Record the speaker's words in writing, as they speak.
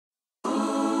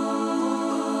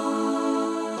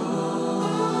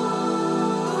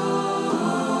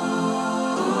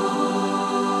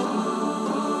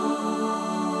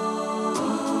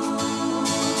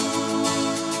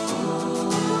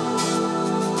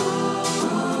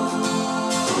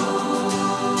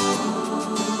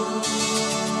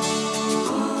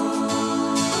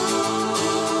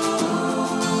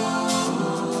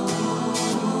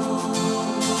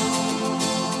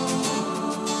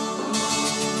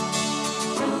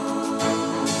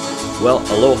Well,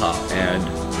 aloha and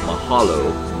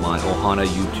mahalo, my Ohana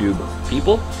YouTube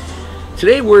people.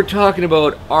 Today we're talking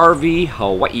about RV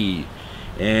Hawaii.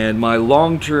 And my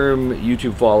long-term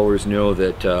YouTube followers know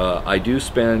that I do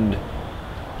spend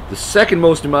the second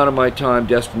most amount of my time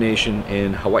destination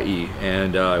in Hawaii.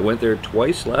 And I went there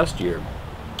twice last year.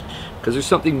 Because there's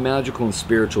something magical and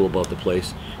spiritual about the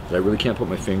place that I really can't put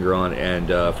my finger on.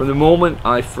 And from the moment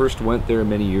I first went there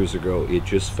many years ago, it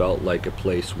just felt like a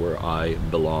place where I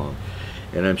belong.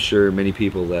 And I'm sure many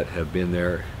people that have been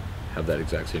there have that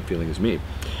exact same feeling as me.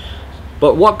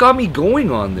 But what got me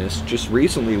going on this just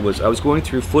recently was I was going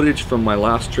through footage from my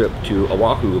last trip to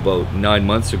Oahu about 9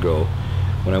 months ago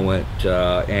when I went,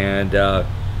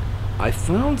 I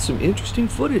found some interesting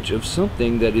footage of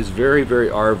something that is very, very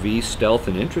RV stealth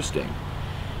and interesting.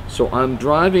 So I'm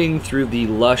driving through the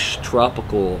lush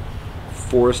tropical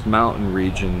forest mountain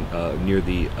region near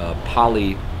the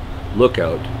Pali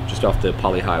Lookout, just off the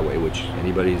Pali Highway, which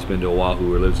anybody who's been to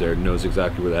Oahu or lives there knows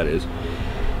exactly where that is.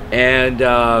 And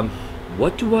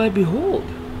what do I behold?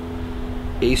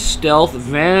 A stealth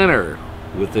vanner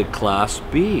with a Class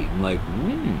B. I'm like,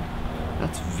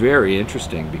 that's very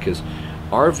interesting, because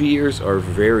RVers are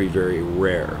very, very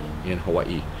rare in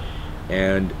Hawaii.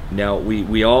 And now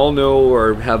we all know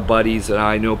or have buddies, and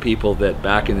I know people that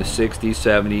back in the 60s,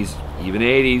 70s, even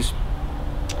 80s,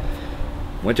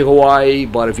 went to Hawaii,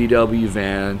 bought a VW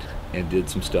van, and did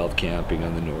some stealth camping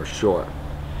on the North Shore.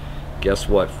 Guess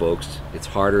what, folks? It's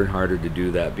harder and harder to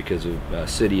do that because of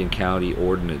city and county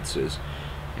ordinances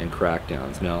and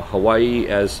crackdowns. Now, Hawaii,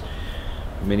 as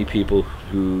many people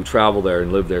who travel there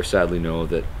and live there sadly know,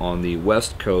 that on the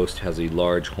west coast has a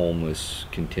large homeless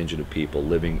contingent of people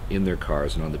living in their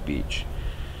cars and on the beach.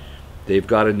 They've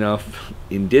got enough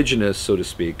indigenous, so to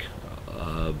speak,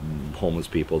 homeless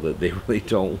people that they really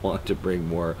don't want to bring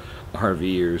more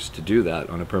RVers to do that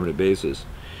on a permanent basis.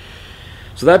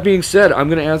 So that being said, I'm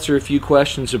going to answer a few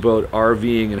questions about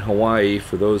RVing in Hawaii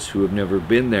for those who have never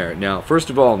been there. Now,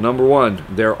 first of all, number one,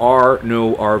 there are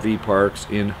no RV parks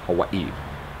in Hawaii.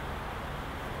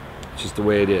 It's just the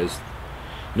way it is.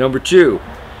 Number two,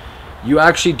 you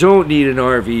actually don't need an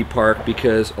RV park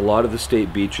because a lot of the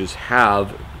state beaches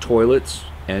have toilets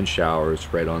and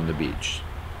showers right on the beach.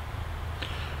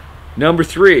 Number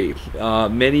three,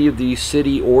 many of the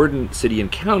city and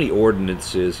county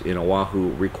ordinances in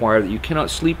Oahu require that you cannot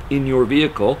sleep in your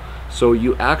vehicle, so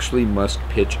you actually must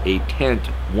pitch a tent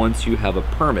once you have a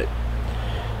permit.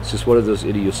 It's just one of those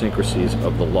idiosyncrasies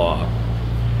of the law.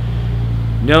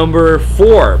 Number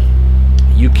four,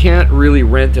 you can't really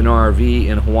rent an RV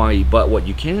in Hawaii, but what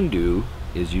you can do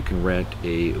is you can rent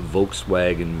a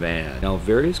Volkswagen van. Now,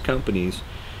 various companies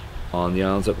on the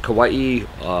islands of Kauai,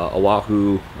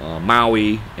 Oahu,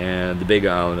 Maui, and the Big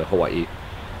Island of Hawaii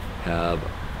have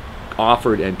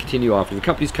offered and continue to offer. The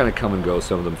companies kind of come and go.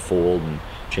 Some of them fold and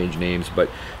change names, but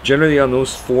generally on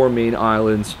those four main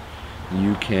islands,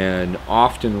 you can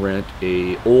often rent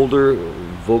a older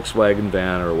Volkswagen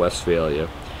van or a Westfalia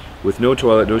with no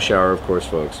toilet, no shower, of course,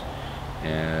 folks.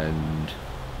 And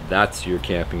that's your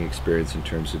camping experience in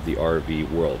terms of the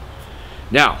RV world.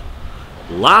 Now,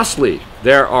 lastly,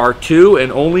 there are two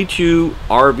and only two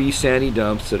RV sani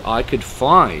dumps that I could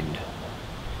find.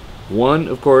 One,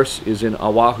 of course, is in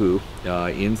Oahu,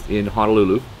 in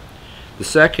Honolulu. The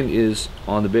second is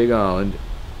on the Big Island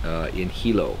in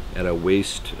Hilo at a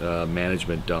waste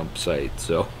management dump site.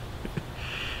 So,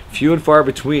 few and far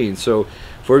between. So,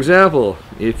 for example,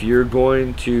 if you're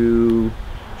going to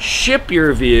ship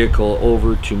your vehicle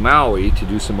over to Maui to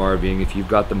do some RVing, if you've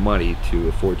got the money to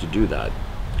afford to do that,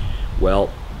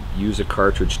 well, use a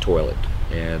cartridge toilet,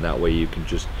 and that way you can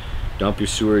just dump your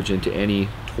sewage into any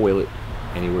toilet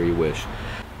anywhere you wish.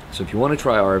 So if you want to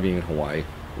try RVing in Hawaii,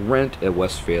 rent a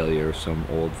Westfalia or some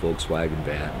old Volkswagen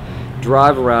van,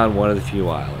 drive around one of the few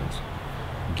islands,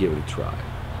 give it a try,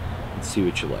 and see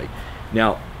what you like.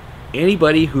 Now,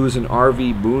 anybody who's an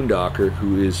RV boondocker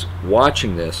who is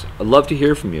watching this, I'd love to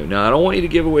hear from you. Now, I don't want you to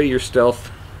give away your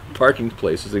stealth parking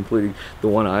places, including the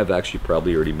one I've actually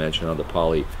probably already mentioned on the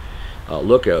Pali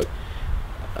Lookout.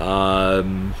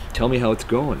 Tell me how it's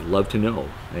going. Love to know.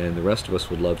 And the rest of us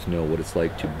would love to know what it's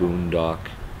like to boondock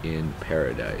in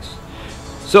paradise.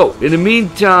 So, in the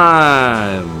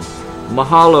meantime,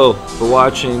 mahalo for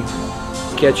watching.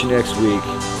 Catch you next week.